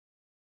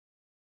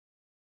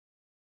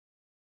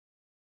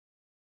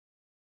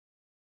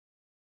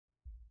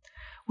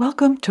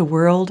Welcome to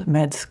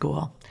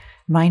WorldMedSchool.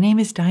 My name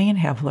is Diane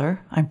Havlir.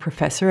 I'm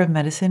Professor of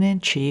Medicine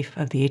and Chief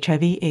of the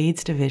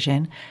HIV/AIDS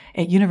Division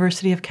at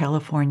University of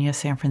California,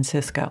 San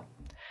Francisco.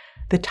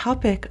 The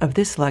topic of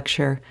this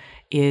lecture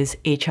is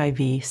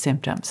HIV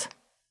symptoms.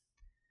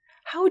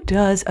 How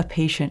does a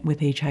patient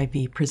with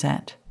HIV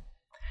present?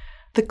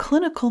 The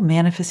clinical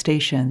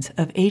manifestations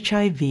of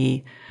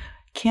HIV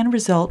can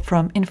result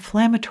from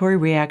inflammatory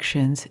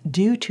reactions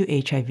due to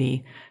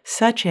HIV,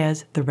 such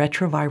as the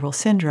retroviral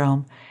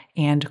syndrome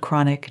and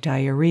chronic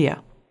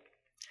diarrhea.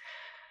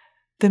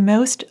 The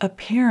most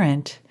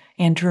apparent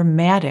and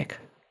dramatic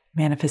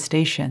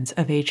manifestations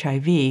of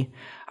HIV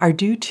are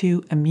due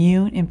to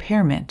immune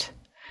impairment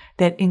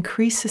that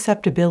increase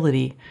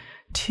susceptibility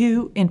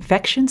to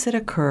infections that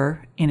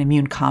occur in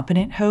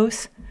immune-competent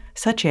hosts,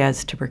 such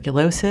as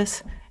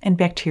tuberculosis and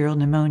bacterial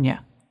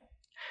pneumonia,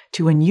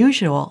 to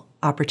unusual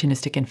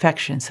opportunistic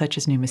infections, such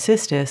as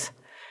pneumocystis,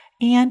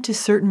 and to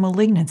certain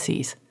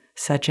malignancies,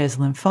 such as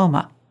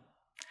lymphoma.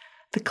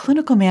 The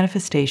clinical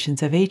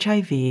manifestations of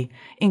HIV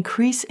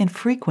increase in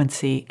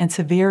frequency and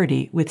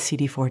severity with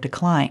CD4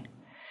 decline.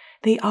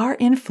 They are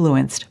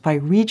influenced by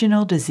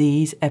regional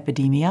disease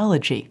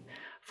epidemiology.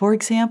 For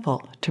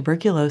example,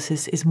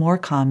 tuberculosis is more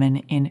common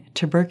in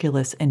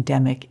tuberculous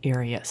endemic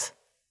areas.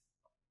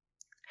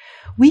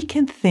 We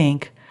can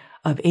think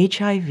of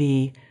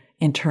HIV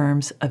in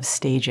terms of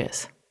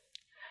stages.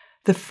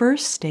 The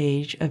first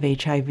stage of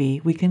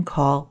HIV we can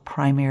call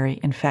primary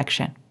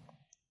infection.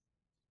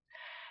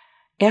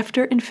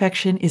 After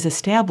infection is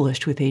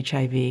established with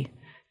HIV,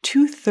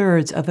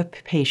 2/3 of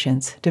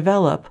patients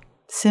develop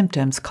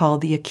symptoms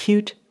called the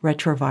acute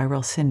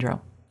retroviral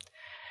syndrome.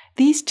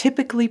 These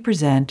typically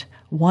present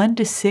 1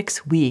 to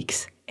 6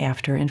 weeks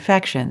after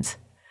infections,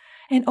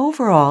 and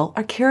overall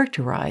are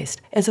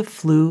characterized as a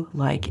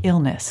flu-like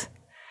illness.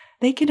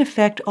 They can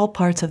affect all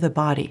parts of the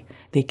body.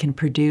 They can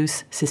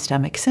produce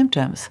systemic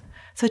symptoms,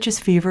 such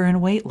as fever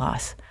and weight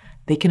loss.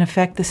 They can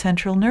affect the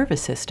central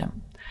nervous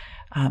system,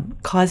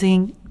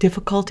 causing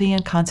difficulty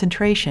in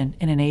concentration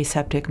in an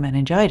aseptic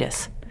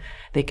meningitis.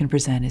 They can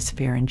present as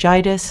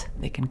pharyngitis.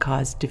 They can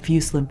cause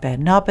diffuse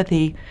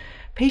lymphadenopathy.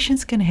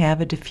 Patients can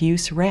have a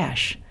diffuse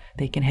rash.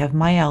 They can have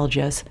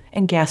myalgias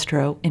and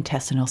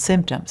gastrointestinal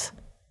symptoms.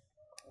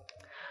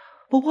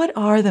 Well, what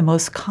are the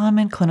most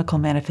common clinical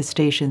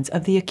manifestations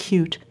of the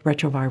acute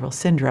retroviral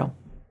syndrome?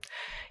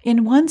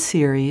 In one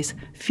series,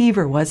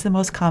 fever was the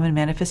most common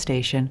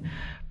manifestation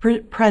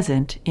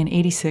present in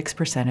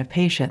 86% of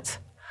patients.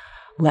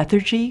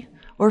 Lethargy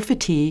or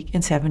fatigue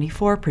in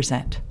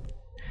 74%.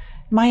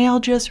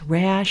 Myalgias,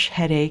 rash,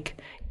 headache,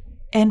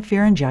 and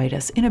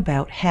pharyngitis in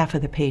about half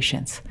of the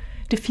patients.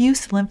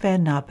 Diffuse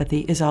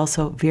lymphadenopathy is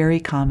also very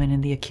common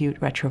in the acute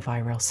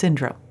retroviral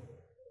syndrome.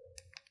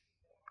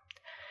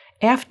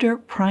 After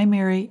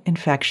primary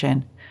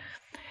infection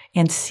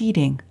and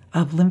seeding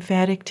of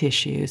lymphatic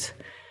tissues,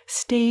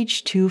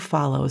 stage 2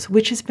 follows,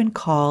 which has been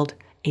called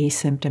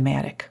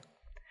asymptomatic.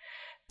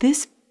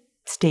 This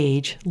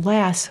stage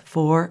lasts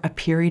for a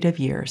period of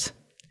years.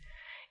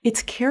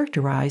 It's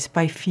characterized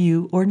by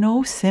few or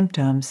no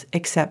symptoms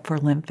except for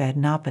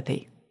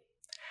lymphadenopathy.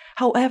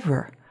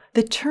 However,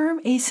 the term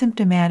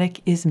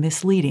asymptomatic is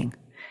misleading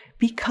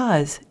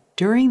because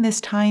during this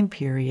time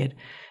period,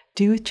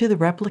 due to the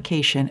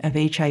replication of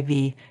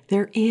HIV,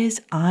 there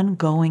is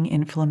ongoing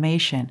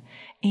inflammation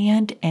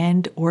and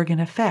end organ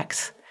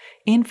effects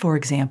in, for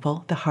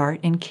example, the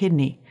heart and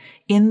kidney,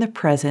 in the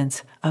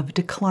presence of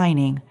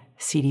declining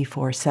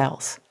CD4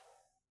 cells.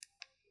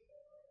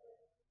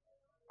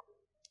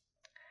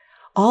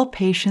 All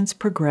patients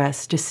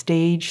progress to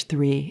stage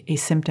 3,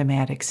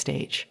 asymptomatic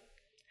stage.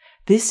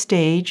 This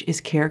stage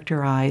is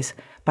characterized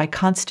by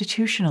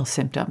constitutional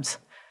symptoms,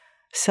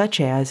 such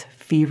as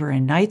fever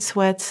and night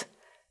sweats,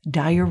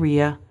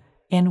 diarrhea,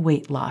 and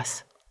weight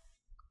loss.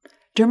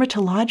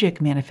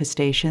 Dermatologic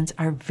manifestations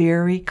are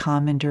very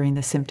common during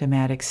the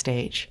symptomatic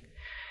stage.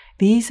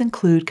 These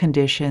include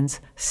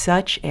conditions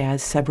such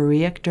as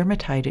seborrheic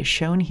dermatitis,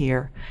 shown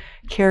here,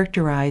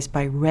 characterized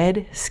by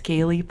red,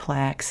 scaly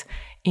plaques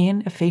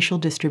in a facial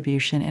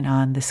distribution and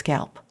on the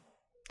scalp.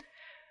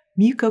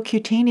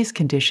 Mucocutaneous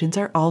conditions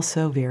are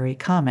also very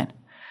common.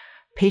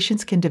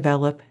 Patients can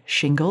develop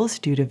shingles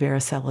due to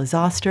varicella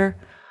zoster,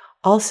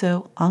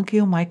 also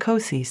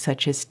onychomycosis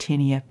such as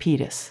tinea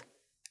pedis.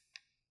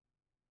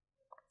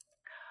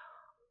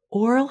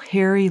 Oral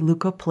hairy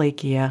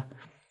leukoplakia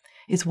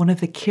is one of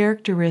the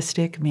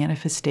characteristic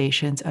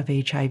manifestations of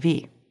HIV.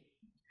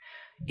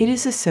 It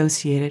is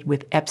associated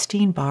with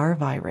Epstein-Barr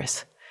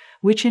virus,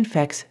 which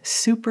infects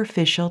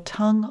superficial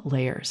tongue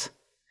layers.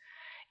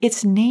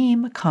 Its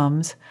name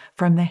comes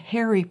from the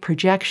hairy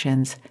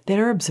projections that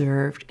are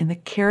observed in the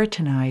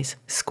keratinized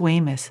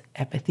squamous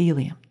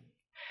epithelium.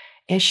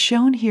 As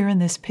shown here in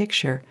this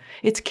picture,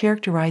 it's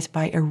characterized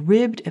by a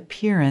ribbed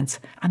appearance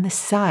on the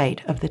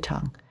side of the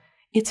tongue.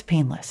 It's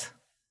painless.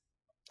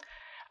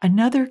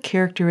 Another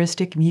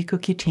characteristic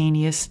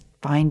mucocutaneous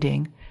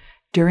finding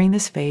during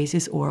this phase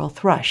is oral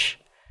thrush.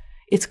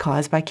 It's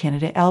caused by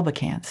Candida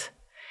albicans.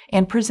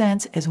 and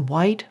presents as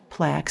white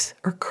plaques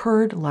or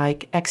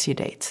curd-like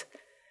exudates.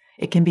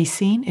 It can be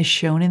seen as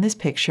shown in this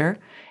picture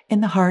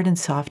in the hard and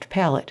soft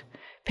palate.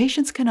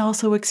 Patients can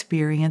also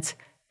experience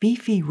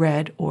beefy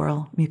red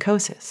oral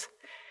mucosis.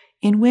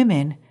 In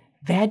women,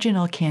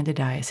 vaginal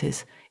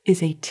candidiasis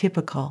is a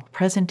typical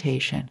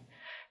presentation.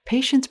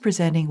 Patients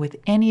presenting with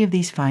any of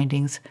these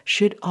findings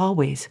should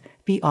always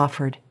be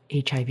offered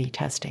HIV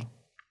testing.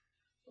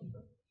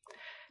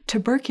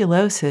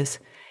 Tuberculosis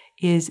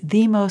is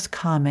the most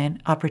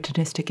common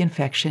opportunistic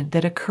infection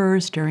that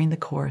occurs during the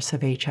course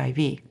of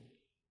HIV.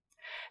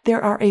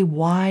 There are a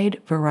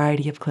wide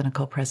variety of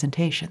clinical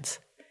presentations.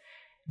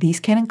 These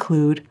can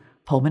include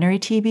pulmonary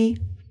TB,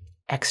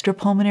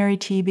 extrapulmonary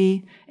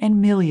TB,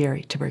 and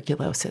miliary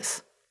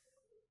tuberculosis.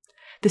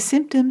 The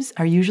symptoms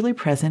are usually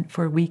present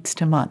for weeks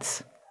to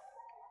months.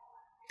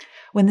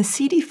 When the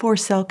CD4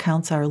 cell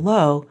counts are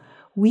low,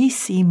 we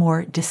see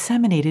more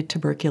disseminated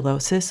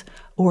tuberculosis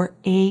or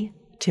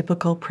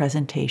atypical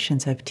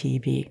presentations of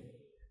TB.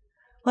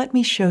 Let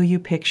me show you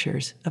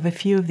pictures of a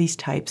few of these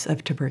types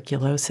of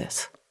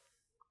tuberculosis.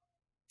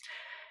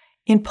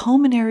 In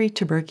pulmonary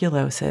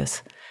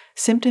tuberculosis,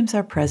 symptoms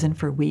are present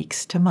for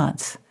weeks to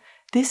months.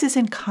 This is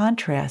in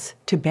contrast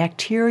to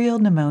bacterial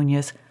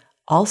pneumonias,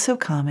 also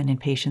common in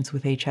patients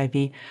with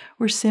HIV,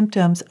 where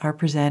symptoms are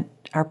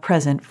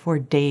present for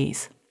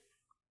days.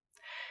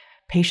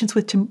 Patients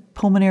with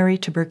pulmonary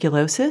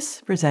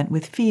tuberculosis present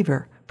with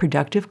fever,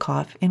 productive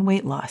cough, and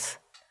weight loss.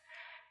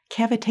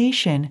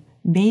 Cavitation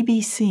may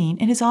be seen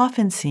and is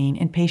often seen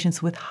in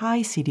patients with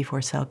high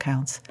CD4 cell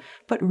counts,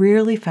 but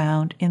rarely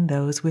found in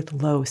those with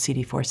low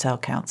CD4 cell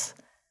counts.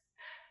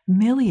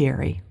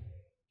 Miliary,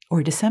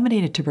 or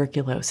disseminated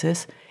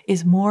tuberculosis,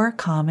 is more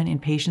common in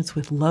patients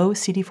with low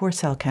CD4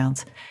 cell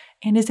counts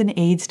and is an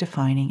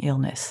AIDS-defining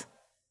illness.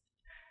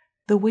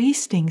 The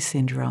wasting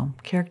syndrome,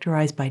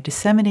 characterized by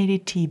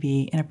disseminated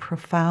TB and a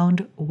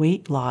profound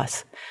weight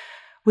loss,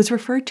 was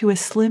referred to as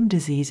slim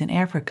disease in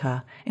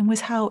Africa and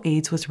was how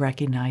AIDS was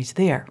recognized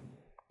there.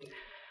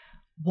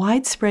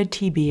 Widespread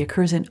TB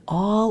occurs in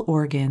all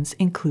organs,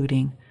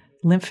 including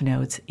lymph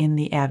nodes in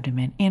the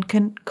abdomen, and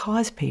can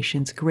cause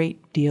patients a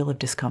great deal of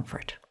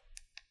discomfort.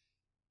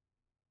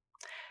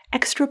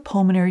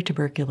 Extrapulmonary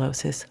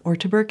tuberculosis, or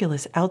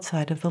tuberculosis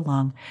outside of the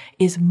lung,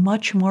 is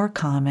much more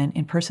common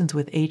in persons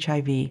with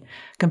HIV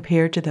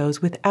compared to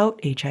those without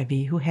HIV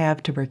who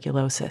have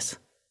tuberculosis.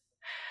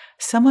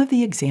 Some of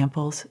the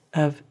examples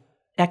of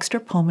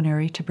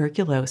extrapulmonary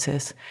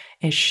tuberculosis,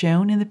 as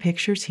shown in the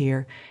pictures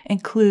here,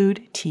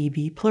 include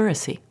TB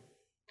pleurisy.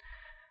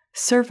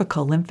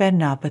 Cervical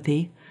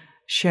lymphadenopathy,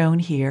 shown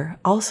here,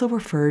 also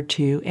referred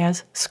to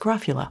as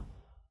scrofula,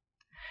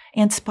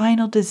 and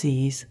spinal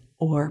disease,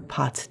 or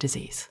Pott's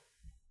disease.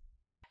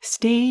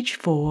 Stage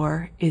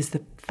 4 is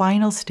the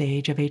final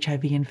stage of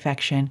HIV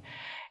infection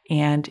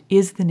and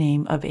is the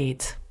name of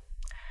AIDS.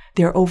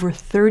 There are over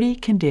 30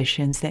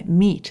 conditions that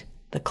meet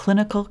the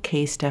clinical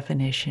case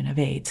definition of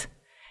AIDS,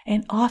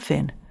 and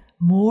often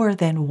more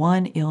than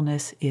one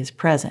illness is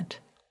present.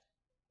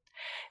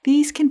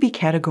 These can be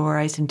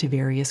categorized into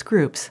various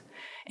groups,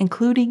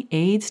 including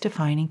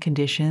AIDS-defining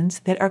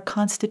conditions that are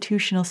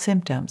constitutional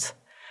symptoms,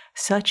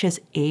 such as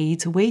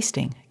AIDS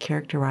wasting,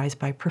 characterized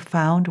by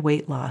profound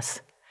weight loss,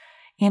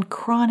 and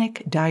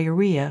chronic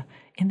diarrhea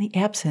in the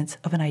absence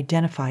of an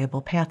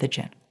identifiable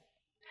pathogen.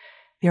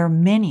 There are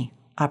many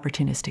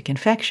opportunistic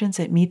infections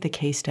that meet the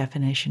case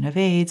definition of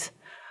AIDS.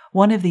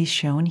 One of these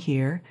shown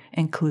here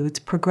includes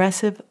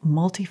progressive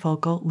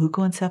multifocal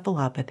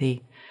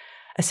leukoencephalopathy,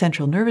 a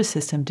central nervous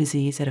system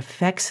disease that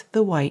affects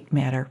the white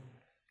matter,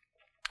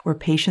 where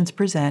patients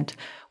present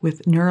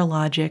with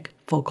neurologic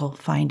focal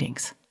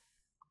findings.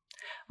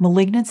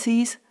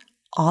 Malignancies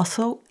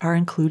also are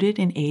included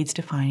in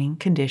AIDS-defining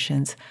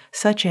conditions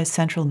such as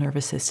central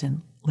nervous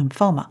system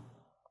lymphoma.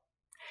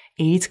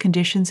 AIDS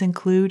conditions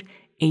include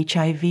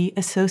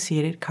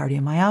HIV-associated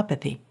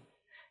cardiomyopathy,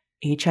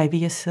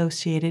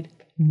 HIV-associated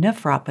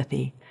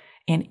nephropathy,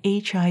 and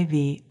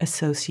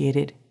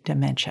HIV-associated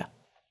dementia.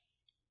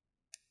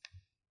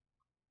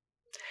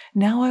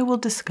 Now I will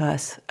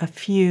discuss a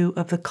few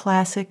of the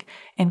classic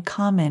and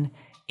common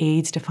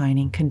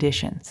AIDS-defining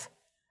conditions.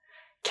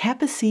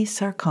 Kaposi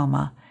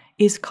sarcoma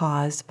is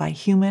caused by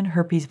human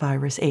herpes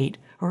virus 8,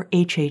 or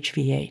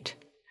HHV8.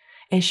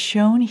 As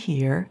shown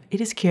here, it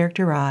is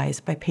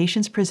characterized by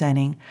patients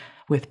presenting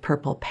with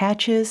purple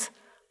patches,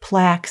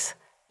 plaques,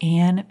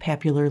 and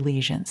papular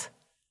lesions.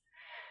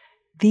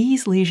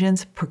 These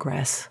lesions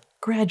progress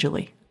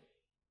gradually.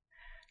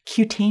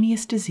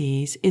 Cutaneous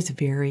disease is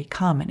very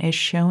common, as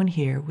shown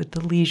here with the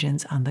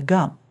lesions on the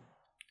gum.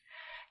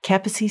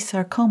 Kaposi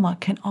sarcoma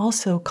can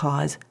also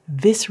cause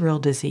visceral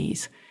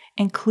disease,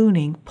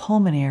 including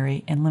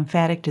pulmonary and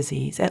lymphatic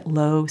disease at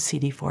low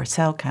CD4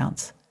 cell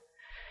counts.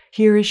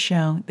 Here is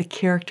shown the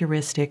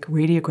characteristic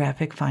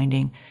radiographic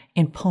finding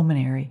in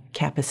pulmonary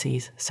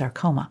Kaposi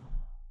sarcoma.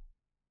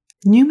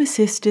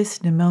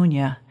 Pneumocystis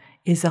pneumonia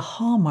is a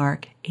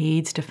hallmark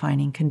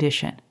AIDS-defining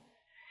condition.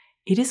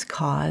 It is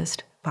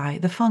caused by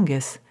the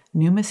fungus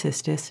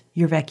Pneumocystis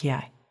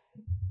yervekii.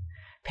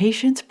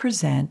 patients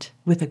present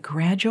with a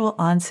gradual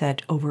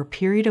onset over a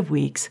period of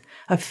weeks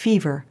of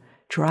fever,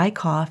 dry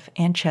cough,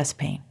 and chest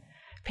pain.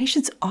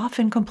 Patients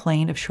often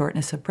complain of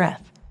shortness of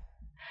breath.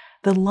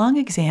 The lung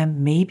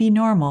exam may be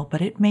normal,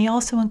 but it may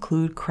also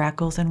include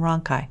crackles and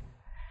rhonchi.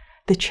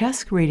 The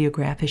chest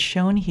radiograph, as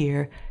shown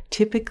here,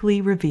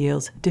 typically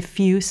reveals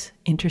diffuse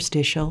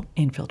interstitial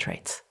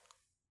infiltrates.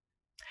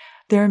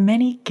 There are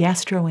many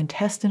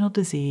gastrointestinal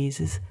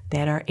diseases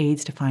that are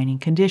AIDS-defining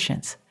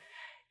conditions.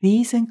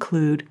 These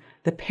include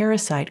the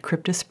parasite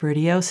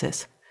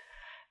cryptosporidiosis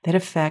that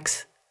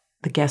affects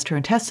the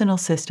gastrointestinal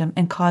system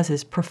and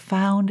causes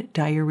profound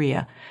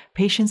diarrhea.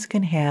 Patients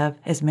can have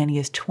as many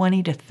as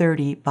 20 to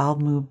 30 bowel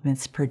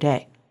movements per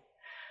day.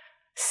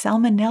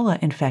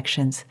 Salmonella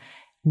infections,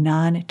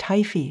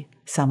 non-typhi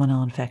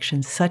salmonella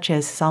infections, such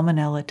as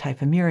Salmonella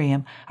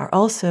typhimurium, are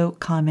also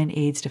common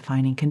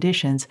AIDS-defining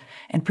conditions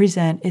and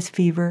present as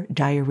fever,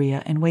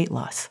 diarrhea, and weight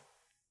loss.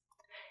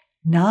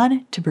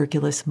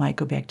 Non-tuberculous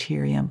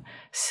mycobacterium,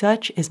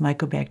 such as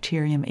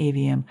Mycobacterium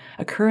avium,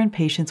 occur in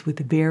patients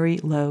with very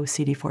low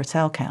CD4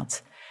 cell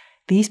counts.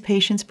 These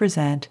patients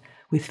present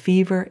with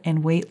fever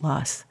and weight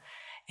loss,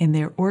 and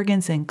their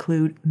organs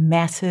include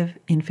massive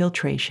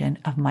infiltration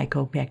of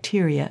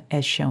mycobacteria,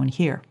 as shown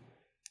here.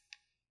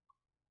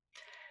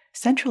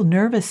 Central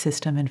nervous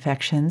system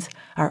infections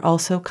are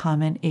also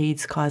common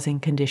AIDS-causing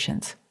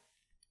conditions.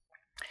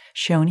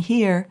 Shown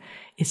here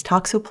is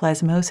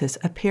toxoplasmosis,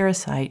 a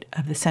parasite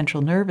of the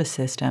central nervous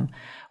system,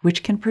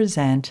 which can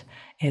present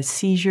as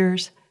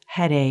seizures,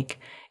 headache,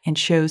 and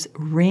shows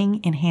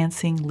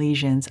ring-enhancing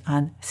lesions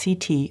on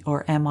CT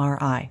or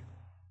MRI.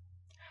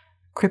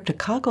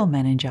 Cryptococcal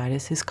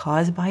meningitis is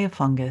caused by a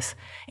fungus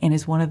and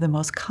is one of the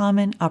most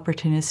common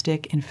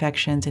opportunistic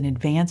infections in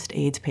advanced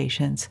AIDS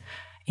patients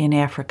in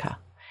Africa.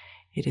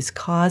 It is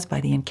caused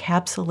by the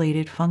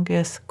encapsulated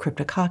fungus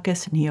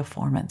Cryptococcus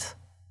neoformans.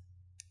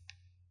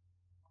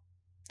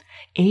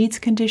 AIDS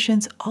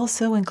conditions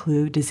also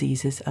include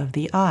diseases of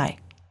the eye.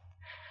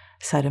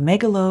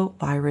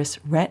 Cytomegalovirus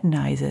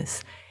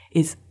retinitis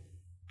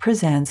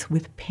presents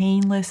with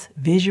painless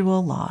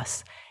visual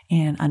loss,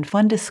 and on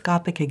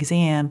fundoscopic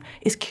exam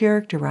is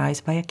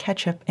characterized by a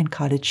ketchup and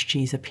cottage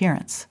cheese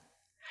appearance.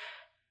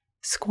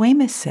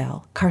 Squamous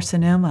cell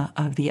carcinoma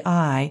of the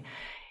eye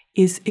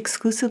is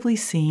exclusively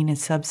seen in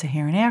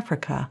sub-Saharan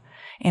Africa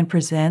and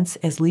presents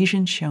as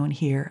lesions shown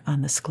here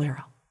on the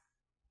sclera.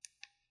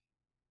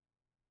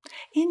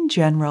 In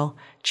general,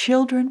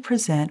 children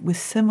present with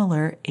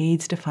similar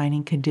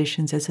AIDS-defining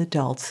conditions as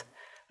adults,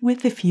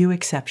 with a few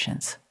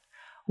exceptions.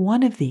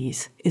 One of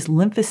these is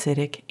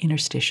lymphocytic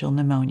interstitial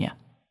pneumonia.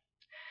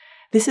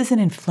 This is an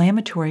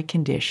inflammatory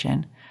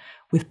condition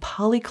with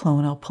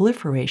polyclonal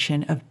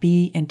proliferation of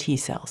B and T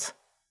cells.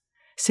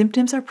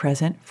 Symptoms are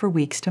present for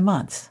weeks to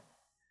months.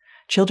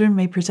 Children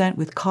may present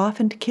with cough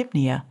and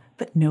tachypnea,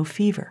 but no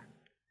fever.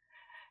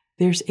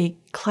 There's a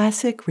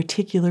classic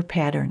reticular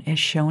pattern as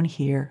shown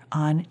here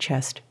on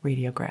chest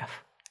radiograph.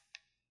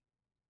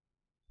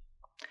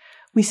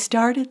 We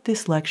started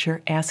this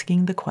lecture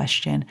asking the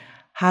question,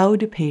 how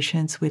do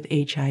patients with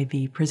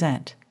HIV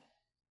present?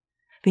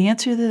 The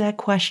answer to that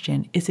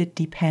question is it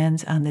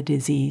depends on the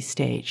disease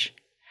stage.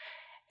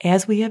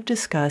 As we have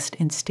discussed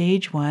in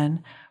stage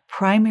 1,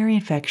 primary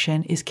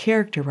infection is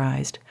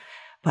characterized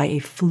by a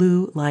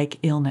flu-like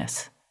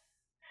illness.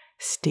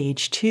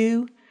 Stage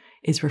 2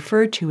 is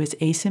referred to as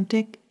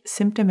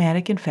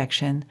asymptomatic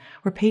infection,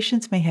 where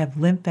patients may have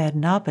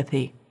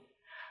lymphadenopathy.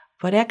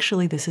 But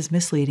actually this is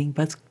misleading,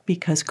 but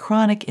because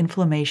chronic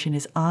inflammation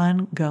is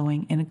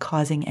ongoing and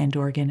causing end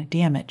organ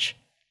damage.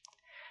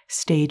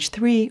 Stage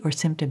 3, or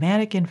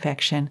symptomatic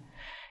infection,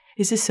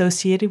 is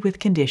associated with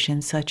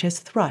conditions such as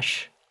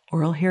thrush,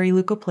 oral hairy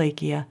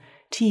leukoplakia,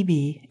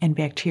 TB, and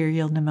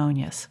bacterial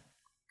pneumonias.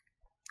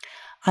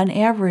 On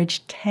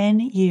average, 10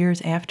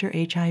 years after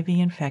HIV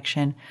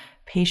infection,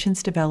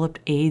 patients develop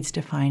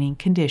AIDS-defining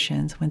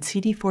conditions when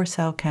CD4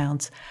 cell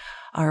counts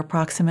are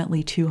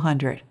approximately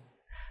 200.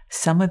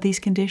 Some of these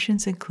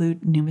conditions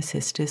include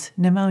pneumocystis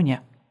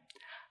pneumonia,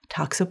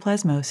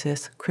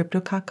 toxoplasmosis,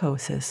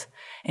 cryptococcosis,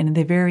 and in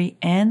the very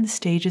end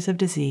stages of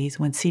disease,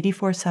 when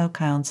CD4 cell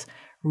counts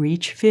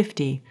reach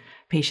 50,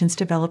 patients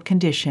develop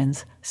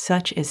conditions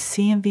such as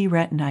CMV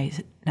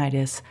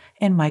retinitis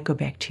and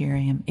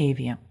Mycobacterium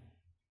avium.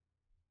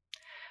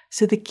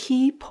 So the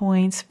key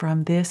points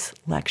from this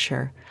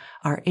lecture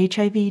are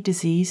HIV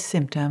disease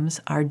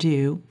symptoms are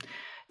due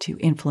to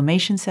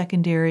inflammation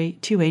secondary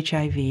to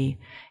HIV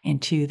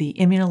and to the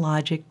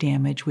immunologic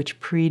damage which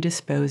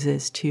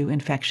predisposes to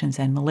infections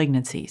and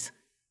malignancies.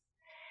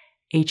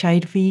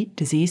 HIV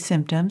disease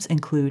symptoms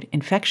include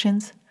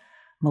infections,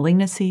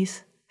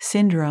 malignancies,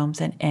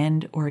 syndromes, and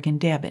end organ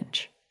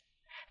damage.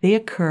 They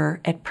occur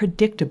at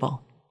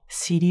predictable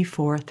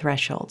CD4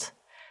 thresholds.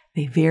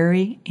 They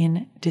vary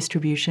in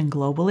distribution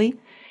globally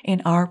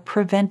and are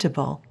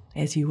preventable,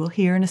 as you will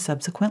hear in a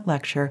subsequent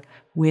lecture,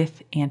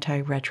 with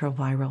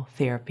antiretroviral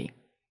therapy.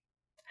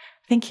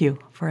 Thank you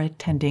for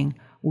attending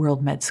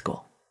World Med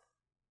School.